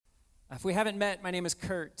If we haven't met, my name is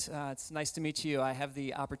Kurt. It's nice to meet you. I have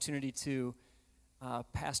the opportunity to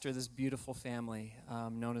pastor this beautiful family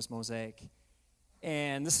known as Mosaic.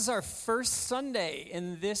 And this is our first Sunday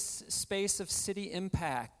in this space of City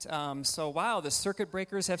Impact. Wow, the circuit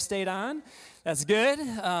breakers have stayed on. That's good.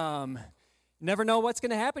 Never know what's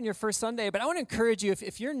going to happen your first Sunday. But I want to encourage you,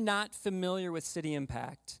 if you're not familiar with City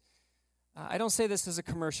Impact, I don't say this as a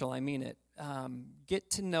commercial, I mean it. Get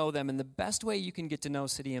to know them, and the best way you can get to know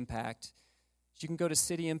City Impact is you can go to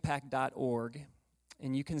cityimpact.org,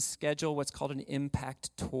 and you can schedule what's called an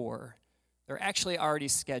impact tour. They're actually already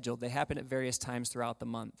scheduled. They happen at various times throughout the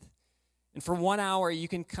month. And for 1 hour, you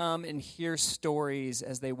can come and hear stories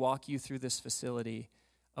as they walk you through this facility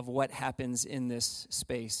of what happens in this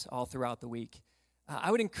space all throughout the week. I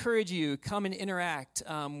would encourage you, come and interact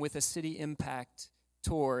with a City Impact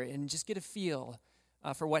tour and just get a feel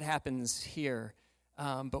for what happens here.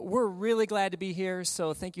 But we're really glad to be here,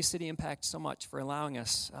 so thank you, City Impact, so much for allowing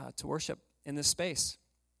us to worship in this space.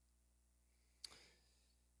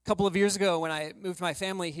 A couple of years ago, when I moved my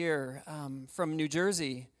family here from New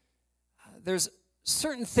Jersey, there's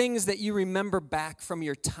certain things that you remember back from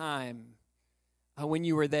your time when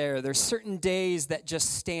you were there. There's certain days that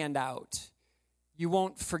just stand out. You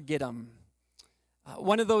won't forget them.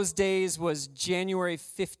 One of those days was January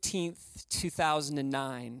 15th,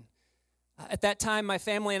 2009. At that time, my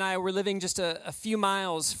family and I were living just a few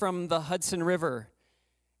miles from the Hudson River,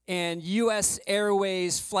 and U.S.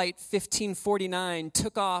 Airways Flight 1549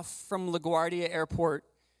 took off from LaGuardia Airport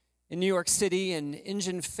in New York City, and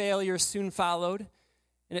engine failure soon followed.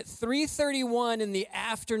 And at 3:31 in the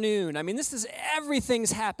afternoon,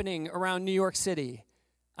 everything's happening around New York City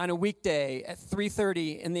on a weekday at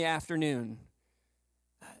 3:30 in the afternoon.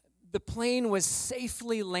 The plane was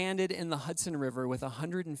safely landed in the Hudson River with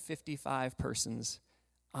 155 persons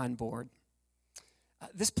on board.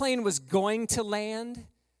 This plane was going to land.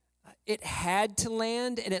 It had to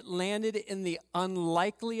land, and it landed in the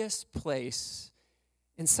unlikeliest place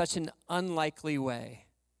in such an unlikely way.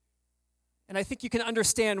 And I think you can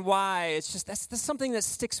understand why. It's just that's something that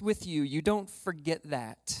sticks with you. You don't forget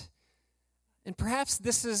that. And perhaps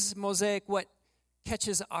this is, Mosaic, what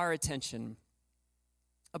catches our attention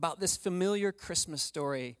about this familiar Christmas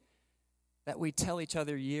story that we tell each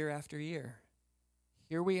other year after year.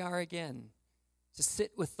 Here we are again to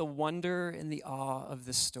sit with the wonder and the awe of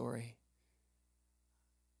this story.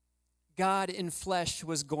 God in flesh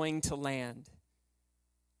was going to land.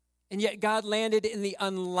 And yet God landed in the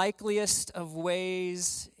unlikeliest of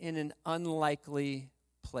ways in an unlikely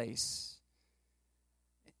place.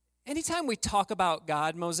 Anytime we talk about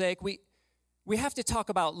God, Mosaic, we have to talk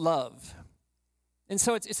about love. And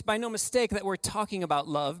so it's by no mistake that we're talking about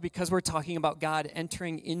love, because we're talking about God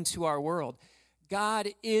entering into our world. God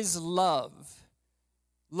is love.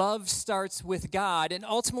 Love starts with God, and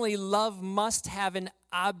ultimately love must have an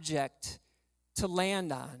object to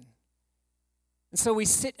land on. And so we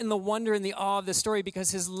sit in the wonder and the awe of this story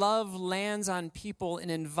because his love lands on people and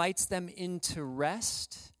invites them into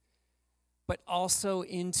rest, but also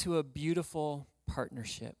into a beautiful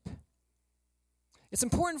partnership. It's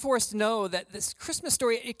important for us to know that this Christmas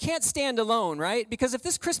story, it can't stand alone, right? Because if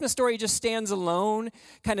this Christmas story just stands alone,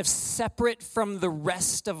 kind of separate from the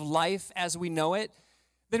rest of life as we know it,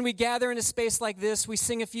 then we gather in a space like this, we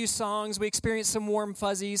sing a few songs, we experience some warm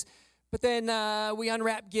fuzzies, but then we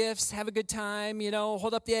unwrap gifts, have a good time,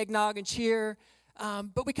 hold up the eggnog and cheer,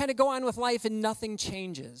 but we kind of go on with life and nothing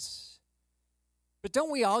changes. But don't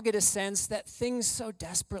we all get a sense that things so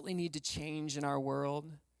desperately need to change in our world?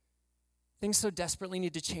 Things so desperately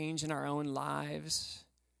need to change in our own lives.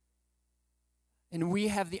 And we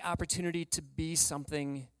have the opportunity to be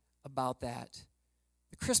something about that.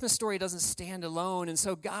 The Christmas story doesn't stand alone. And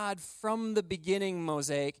so God, from the beginning,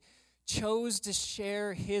 Mosaic, chose to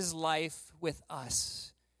share his life with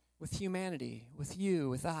us, with humanity, with you,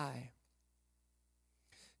 with I.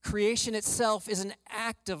 Creation itself is an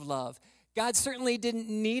act of love. God certainly didn't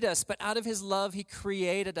need us, but out of his love, he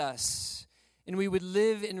created us. And we would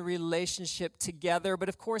live in relationship together. But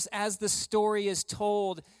of course, as the story is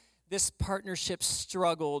told, this partnership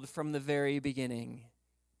struggled from the very beginning.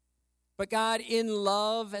 But God, in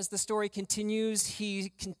love, as the story continues,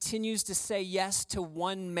 he continues to say yes to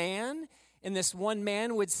one man. And this one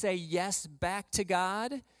man would say yes back to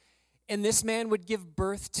God. And this man would give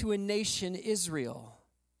birth to a nation, Israel.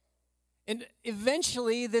 And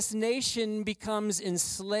eventually, this nation becomes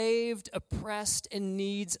enslaved, oppressed, and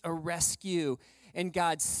needs a rescue. And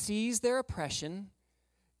God sees their oppression,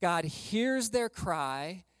 God hears their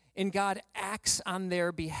cry, and God acts on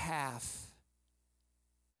their behalf.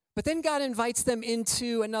 But then God invites them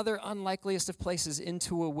into another unlikeliest of places,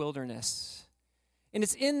 into a wilderness. And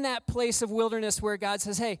it's in that place of wilderness where God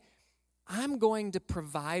says, hey, I'm going to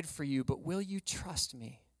provide for you, but will you trust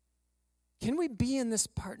me? Can we be in this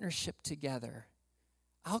partnership together?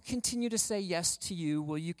 I'll continue to say yes to you.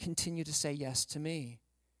 Will you continue to say yes to me?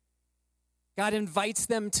 God invites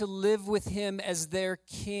them to live with him as their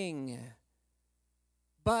king.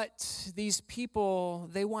 But these people,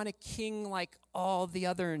 they want a king like all the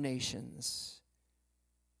other nations.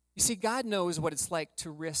 You see, God knows what it's like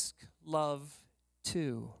to risk love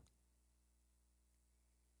too.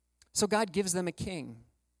 So God gives them a king.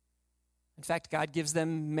 In fact, God gives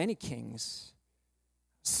them many kings.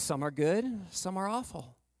 Some are good, some are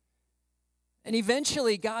awful. And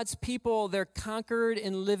eventually, God's people, they're conquered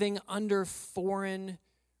and living under foreign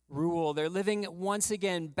rule. They're living once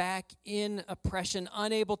again back in oppression,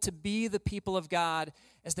 unable to be the people of God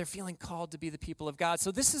as they're feeling called to be the people of God.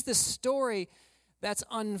 So this is the story that's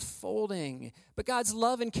unfolding. But God's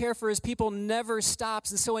love and care for his people never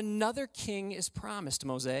stops. And so another king is promised,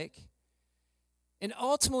 Mosaic. And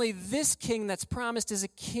ultimately, this king that's promised is a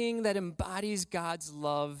king that embodies God's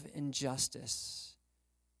love and justice.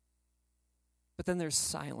 But then there's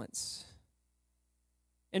silence.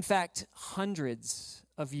 In fact, hundreds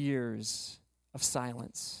of years of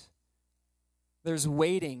silence. There's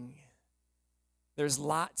waiting. There's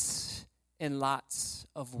lots and lots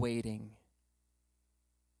of waiting.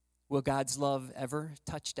 Will God's love ever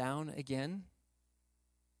touch down again?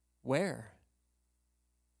 Where?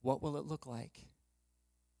 What will it look like?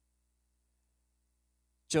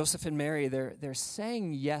 Joseph and Mary, they're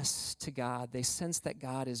saying yes to God. They sense that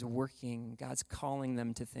God is working. God's calling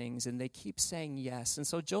them to things, and they keep saying yes. And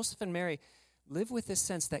so Joseph and Mary live with this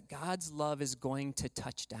sense that God's love is going to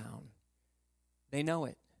touch down. They know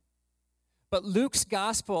it. But Luke's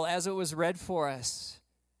gospel, as it was read for us,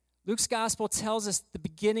 Luke's gospel tells us the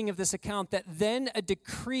beginning of this account that then a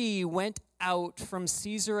decree went out from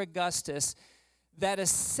Caesar Augustus that a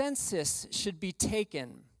census should be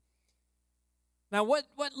taken. Now, what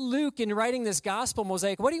Luke, in writing this gospel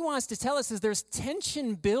mosaic, what he wants to tell us is there's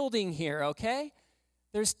tension building here, okay?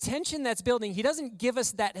 There's tension that's building. He doesn't give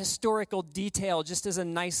us that historical detail just as a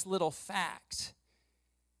nice little fact.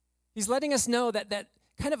 He's letting us know that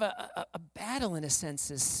kind of a battle, in a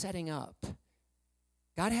sense, is setting up.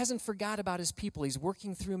 God hasn't forgot about his people. He's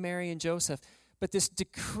working through Mary and Joseph. But this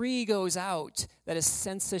decree goes out that a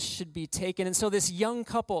census should be taken. And so this young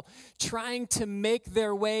couple trying to make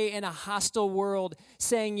their way in a hostile world,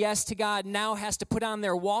 saying yes to God, now has to put on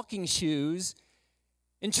their walking shoes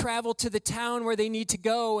and travel to the town where they need to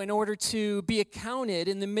go in order to be accounted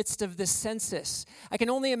in the midst of this census. I can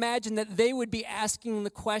only imagine that they would be asking the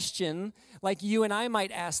question, like you and I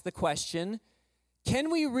might ask the question, can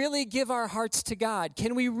we really give our hearts to God?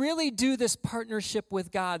 Can we really do this partnership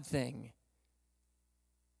with God thing?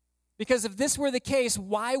 Because if this were the case,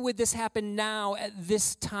 why would this happen now at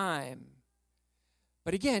this time?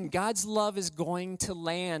 But again, God's love is going to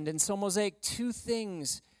land. And so, Mosaic, two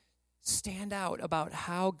things stand out about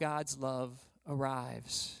how God's love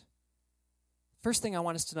arrives. First thing I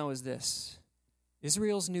want us to know is this: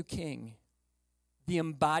 Israel's new king, the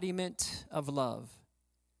embodiment of love.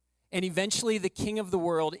 And eventually the king of the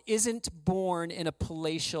world isn't born in a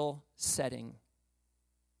palatial setting.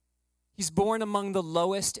 He's born among the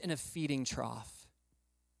lowest in a feeding trough.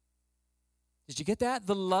 Did you get that?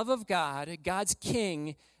 The love of God, God's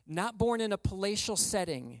king, not born in a palatial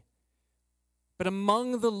setting, but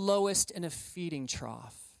among the lowest in a feeding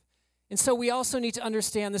trough. And so we also need to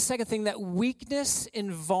understand the second thing, that weakness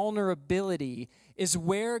and vulnerability is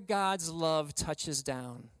where God's love touches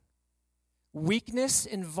down. Weakness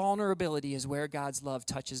and vulnerability is where God's love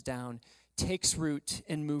touches down, takes root,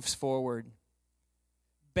 and moves forward.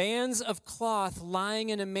 Bands of cloth lying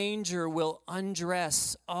in a manger will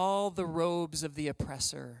undress all the robes of the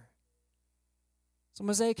oppressor. So,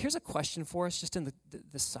 Mosaic, here's a question for us just in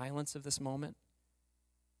the silence of this moment.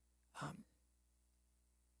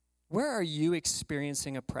 Where are you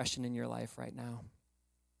experiencing oppression in your life right now?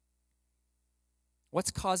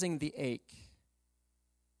 What's causing the ache?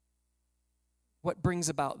 What brings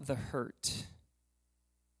about the hurt?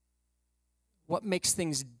 What makes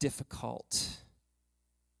things difficult?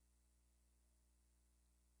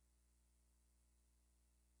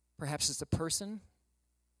 Perhaps it's a person.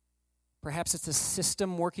 Perhaps it's a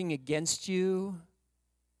system working against you.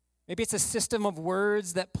 Maybe it's a system of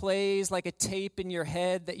words that plays like a tape in your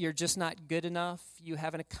head that you're just not good enough, you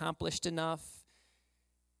haven't accomplished enough,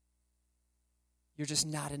 you're just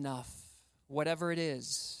not enough, whatever it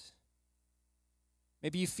is.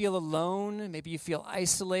 Maybe you feel alone, maybe you feel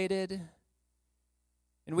isolated.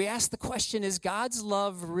 And we ask the question, is God's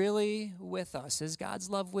love really with us? Is God's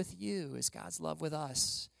love with you? Is God's love with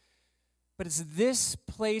us? But it's this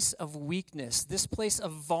place of weakness, this place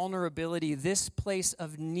of vulnerability, this place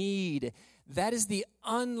of need, that is the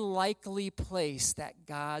unlikely place that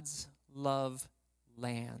God's love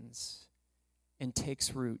lands and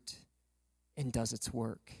takes root and does its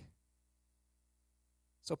work.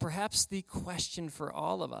 So perhaps the question for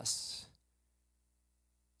all of us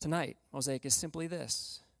tonight, Mosaic, is simply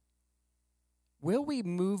this. Will we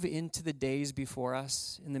move into the days before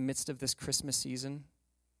us in the midst of this Christmas season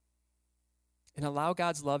and allow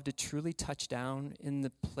God's love to truly touch down in the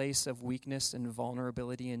place of weakness and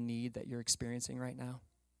vulnerability and need that you're experiencing right now?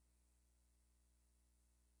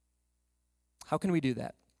 How can we do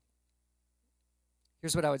that?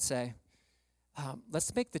 Here's what I would say.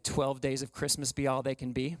 Let's make the 12 days of Christmas be all they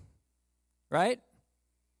can be, right?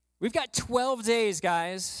 We've got 12 days,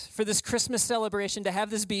 guys, for this Christmas celebration to have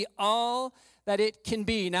this be all that it can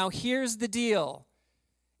be. Now, here's the deal.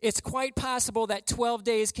 It's quite possible that 12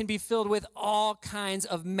 days can be filled with all kinds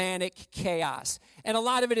of manic chaos. And a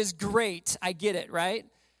lot of it is great. I get it, right?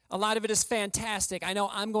 A lot of it is fantastic. I know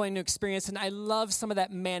I'm going to experience, and I love some of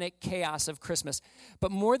that manic chaos of Christmas.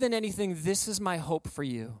 But more than anything, this is my hope for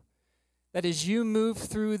you. That as you move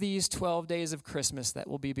through these 12 days of Christmas that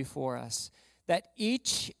will be before us, that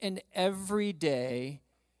each and every day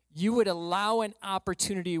you would allow an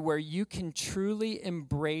opportunity where you can truly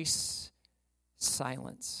embrace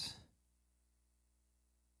silence,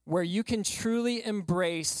 where you can truly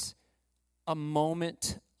embrace a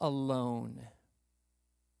moment alone.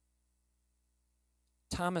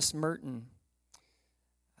 Thomas Merton,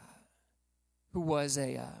 who was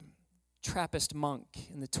a Trappist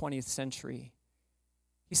monk in the 20th century,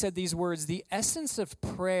 he said these words, "The essence of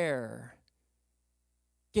prayer,"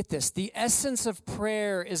 get this, "the essence of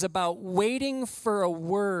prayer is about waiting for a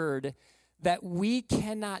word that we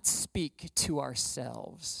cannot speak to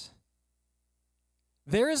ourselves."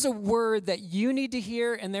 There is a word that you need to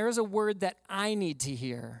hear, and there is a word that I need to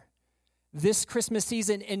hear this Christmas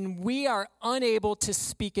season, and we are unable to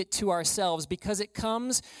speak it to ourselves because it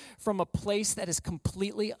comes from a place that is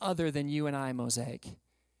completely other than you and I, Mosaic.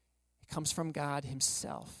 It comes from God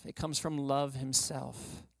himself. It comes from love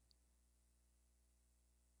himself.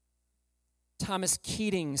 Thomas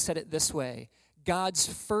Keating said it this way: God's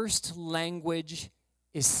first language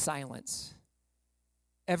is silence.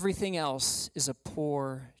 Everything else is a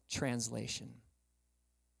poor translation.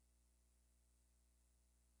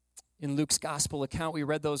 In Luke's gospel account, we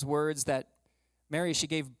read those words that Mary, she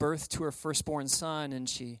gave birth to her firstborn son, and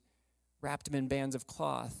she wrapped him in bands of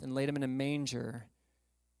cloth and laid him in a manger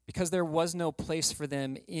because there was no place for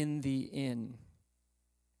them in the inn.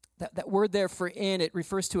 That word there for inn, it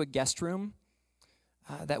refers to a guest room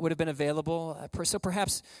that would have been available. So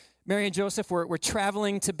perhaps Mary and Joseph were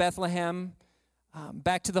traveling to Bethlehem,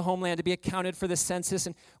 back to the homeland to be accounted for the census,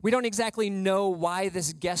 and we don't exactly know why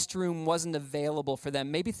this guest room wasn't available for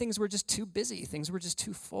them. Maybe things were just too busy. Things were just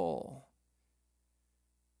too full.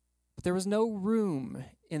 But there was no room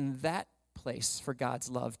in that place for God's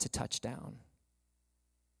love to touch down.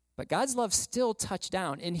 But God's love still touched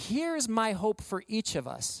down. And here's my hope for each of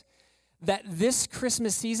us, that this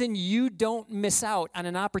Christmas season, you don't miss out on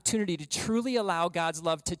an opportunity to truly allow God's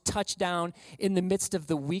love to touch down in the midst of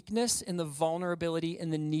the weakness and the vulnerability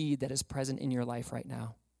and the need that is present in your life right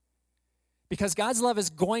now. Because God's love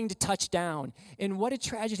is going to touch down. And what a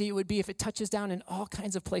tragedy it would be if it touches down in all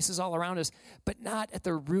kinds of places all around us, but not at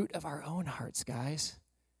the root of our own hearts, guys.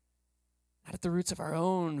 Not at the roots of our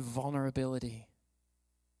own vulnerability.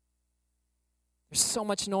 There's so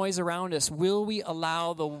much noise around us. Will we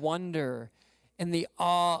allow the wonder and the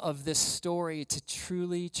awe of this story to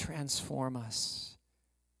truly transform us?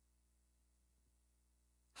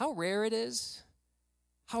 How rare it is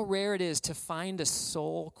to find a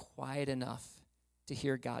soul quiet enough to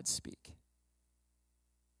hear God speak.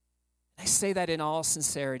 I say that in all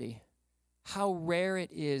sincerity. How rare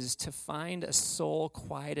it is to find a soul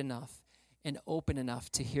quiet enough and open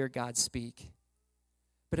enough to hear God speak.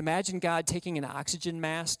 But imagine God taking an oxygen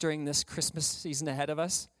mask during this Christmas season ahead of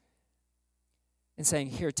us and saying,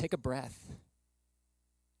 here, take a breath.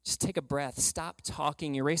 Just take a breath. Stop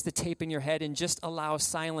talking. Erase the tape in your head and just allow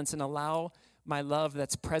silence and allow my love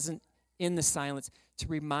that's present in the silence to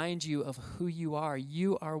remind you of who you are.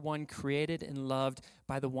 You are one created and loved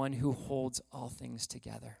by the one who holds all things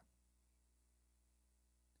together.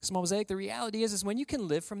 So Mosaic, the reality is when you can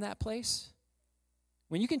live from that place,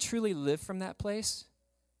 when you can truly live from that place,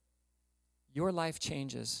 your life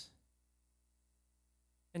changes.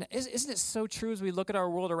 And isn't it so true as we look at our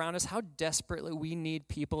world around us, how desperately we need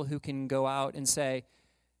people who can go out and say,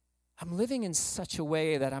 I'm living in such a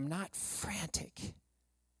way that I'm not frantic.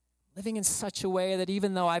 Living in such a way that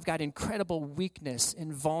even though I've got incredible weakness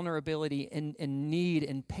and vulnerability and need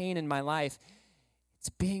and pain in my life, it's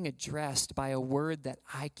being addressed by a word that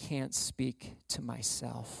I can't speak to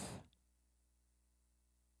myself.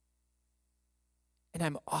 And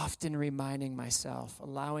I'm often reminding myself,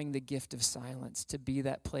 allowing the gift of silence to be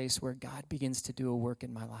that place where God begins to do a work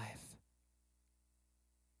in my life.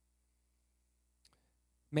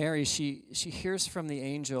 Mary, she hears from the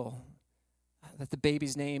angel that the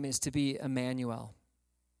baby's name is to be Emmanuel,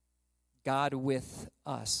 God with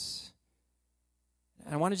us.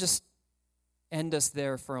 And I want to just end us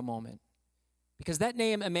there for a moment, because that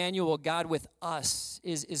name, Emmanuel, God with us,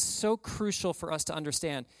 is so crucial for us to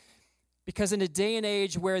understand. Because in a day and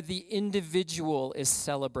age where the individual is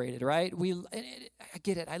celebrated, right? I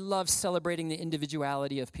get it. I love celebrating the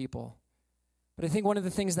individuality of people. But I think one of the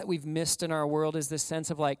things that we've missed in our world is this sense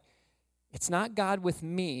of like, it's not God with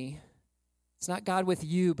me, it's not God with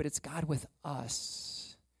you, but it's God with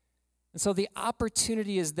us. And so the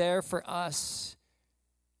opportunity is there for us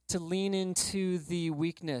to lean into the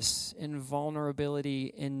weakness and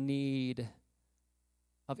vulnerability and need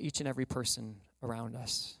of each and every person around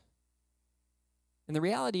us. And the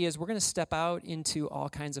reality is we're going to step out into all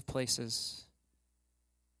kinds of places,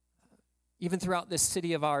 even throughout this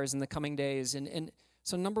city of ours in the coming days. And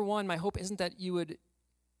so number one, my hope isn't that you would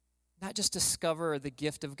not just discover the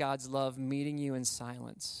gift of God's love meeting you in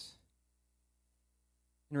silence,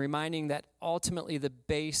 and reminding that ultimately the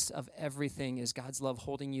base of everything is God's love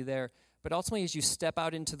holding you there, but ultimately as you step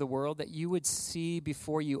out into the world, that you would see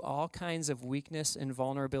before you all kinds of weakness and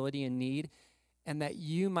vulnerability and need, and that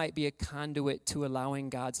you might be a conduit to allowing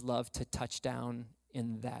God's love to touch down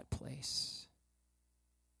in that place.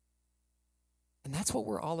 And that's what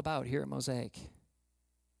we're all about here at Mosaic.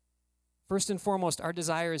 First and foremost, our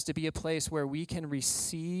desire is to be a place where we can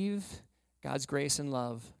receive God's grace and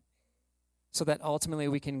love so that ultimately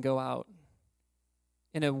we can go out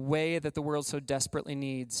in a way that the world so desperately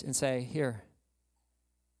needs and say,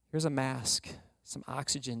 here's a mask, some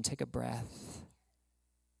oxygen, take a breath.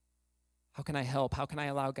 How can I help? How can I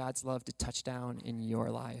allow God's love to touch down in your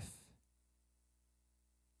life?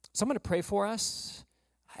 So I'm going to pray for us.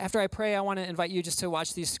 After I pray, I want to invite you just to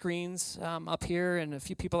watch these screens up here, and a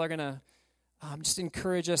few people are going to just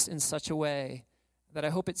encourage us in such a way that I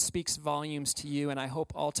hope it speaks volumes to you, and I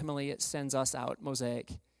hope ultimately it sends us out,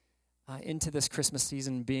 Mosaic, into this Christmas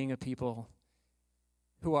season being a people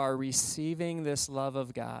who are receiving this love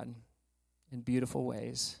of God in beautiful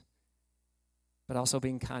ways, but also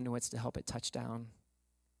being conduits to help it touch down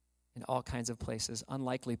in all kinds of places,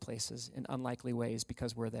 in unlikely ways,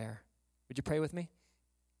 because we're there. Would you pray with me?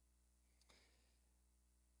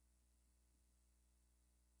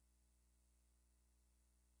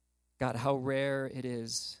 God, how rare it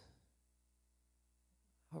is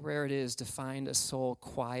to find a soul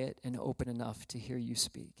quiet and open enough to hear you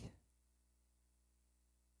speak.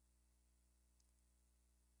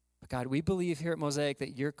 But God, we believe here at Mosaic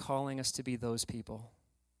that you're calling us to be those people.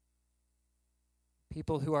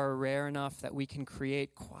 People who are rare enough that we can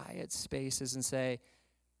create quiet spaces and say,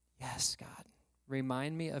 yes, God,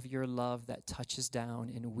 remind me of your love that touches down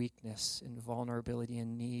in weakness, in vulnerability,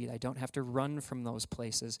 and need. I don't have to run from those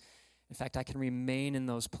places. In fact, I can remain in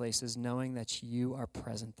those places knowing that you are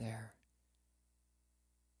present there.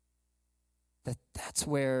 That's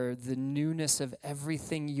where the newness of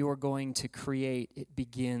everything you're going to create, it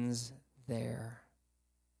begins there.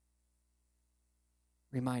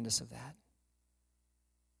 Remind us of that.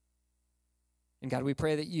 And God, we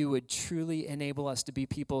pray that you would truly enable us to be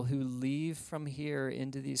people who leave from here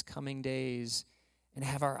into these coming days and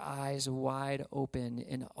have our eyes wide open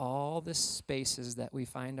in all the spaces that we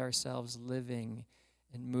find ourselves living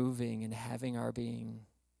and moving and having our being,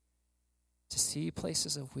 to see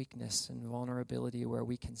places of weakness and vulnerability where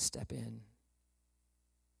we can step in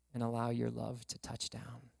and allow your love to touch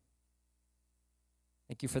down.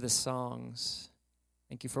 Thank you for the songs.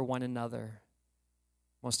 Thank you for one another.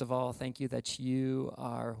 Most of all, thank you that you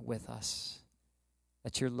are with us,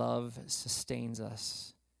 that your love sustains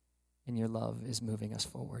us, and your love is moving us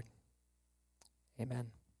forward. Amen.